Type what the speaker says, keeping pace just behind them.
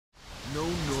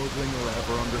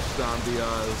understand the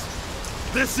Isles.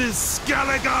 This is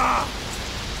Skellige!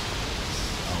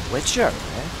 A witcher,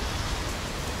 eh?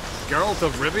 Geralt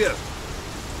of Rivia.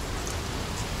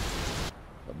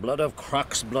 The blood of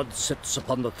Croc's blood sits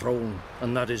upon the throne,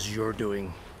 and that is your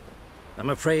doing.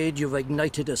 I'm afraid you've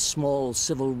ignited a small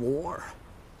civil war.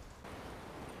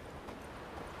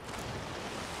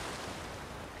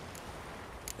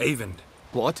 Avon.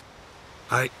 What?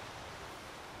 I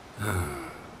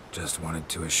just wanted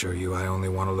to assure you I only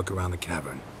want to look around the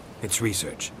cavern. It's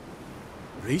research.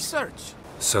 Research?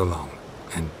 So long,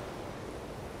 and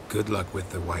good luck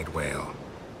with the white whale.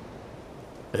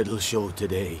 It'll show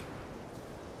today.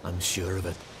 I'm sure of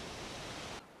it.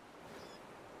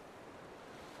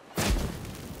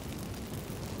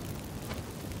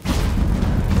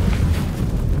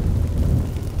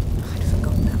 I'd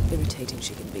forgotten how irritating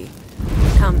she can be.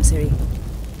 Come, Ciri.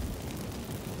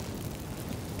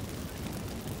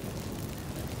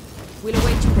 We'll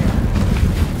await you there.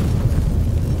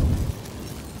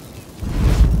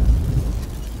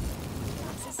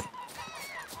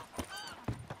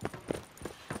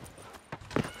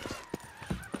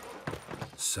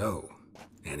 So,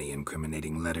 any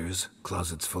incriminating letters?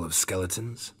 Closets full of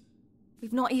skeletons?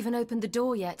 We've not even opened the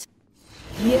door yet.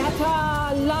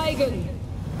 Yeta Ligen!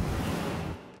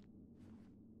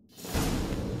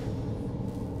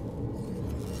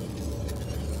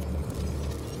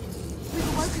 We've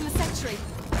awoken the sentry.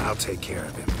 I'll take care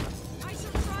of him. I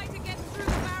shall try to get through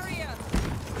the barrier!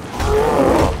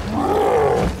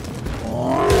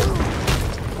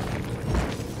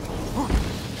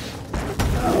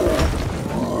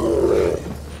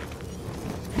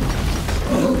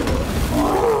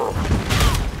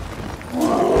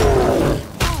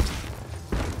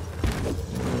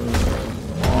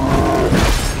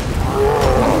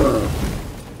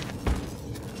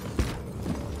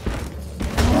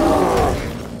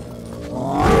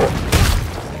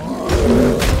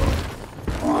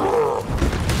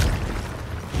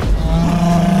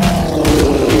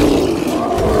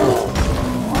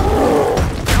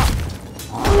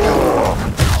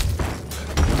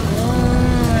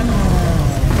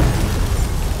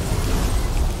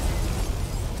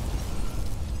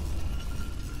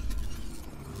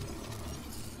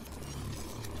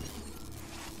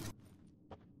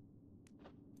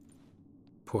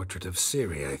 Portrait of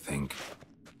Ciri, I think.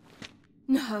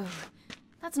 No,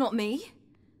 that's not me.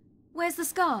 Where's the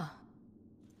scar?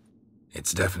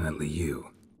 It's definitely you.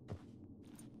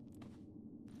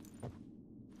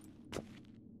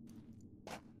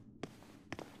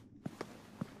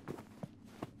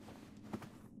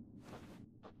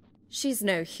 She's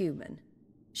no human.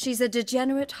 She's a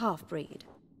degenerate half-breed.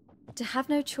 To have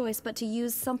no choice but to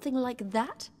use something like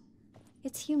that?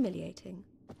 It's humiliating.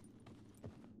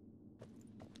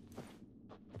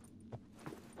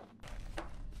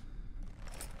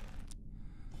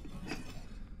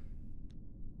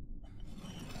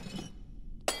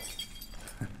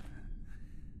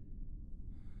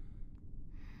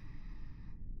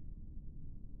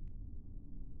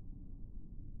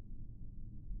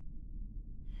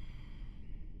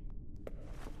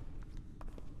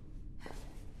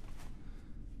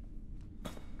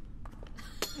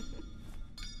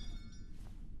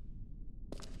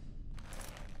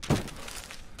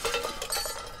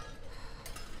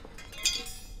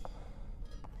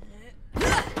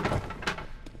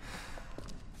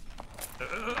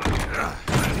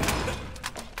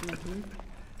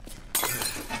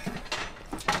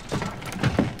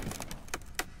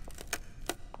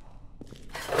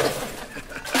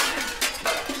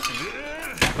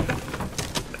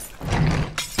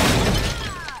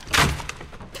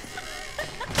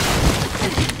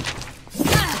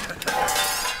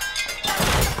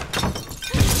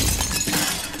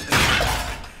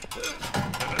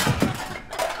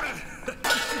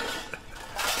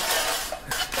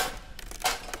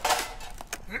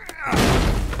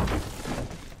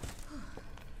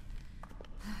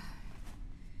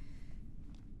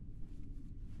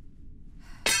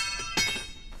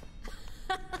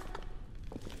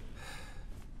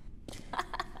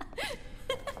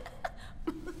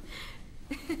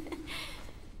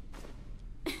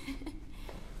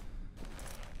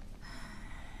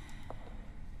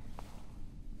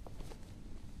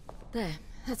 There,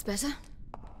 that's better.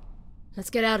 Let's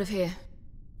get out of here.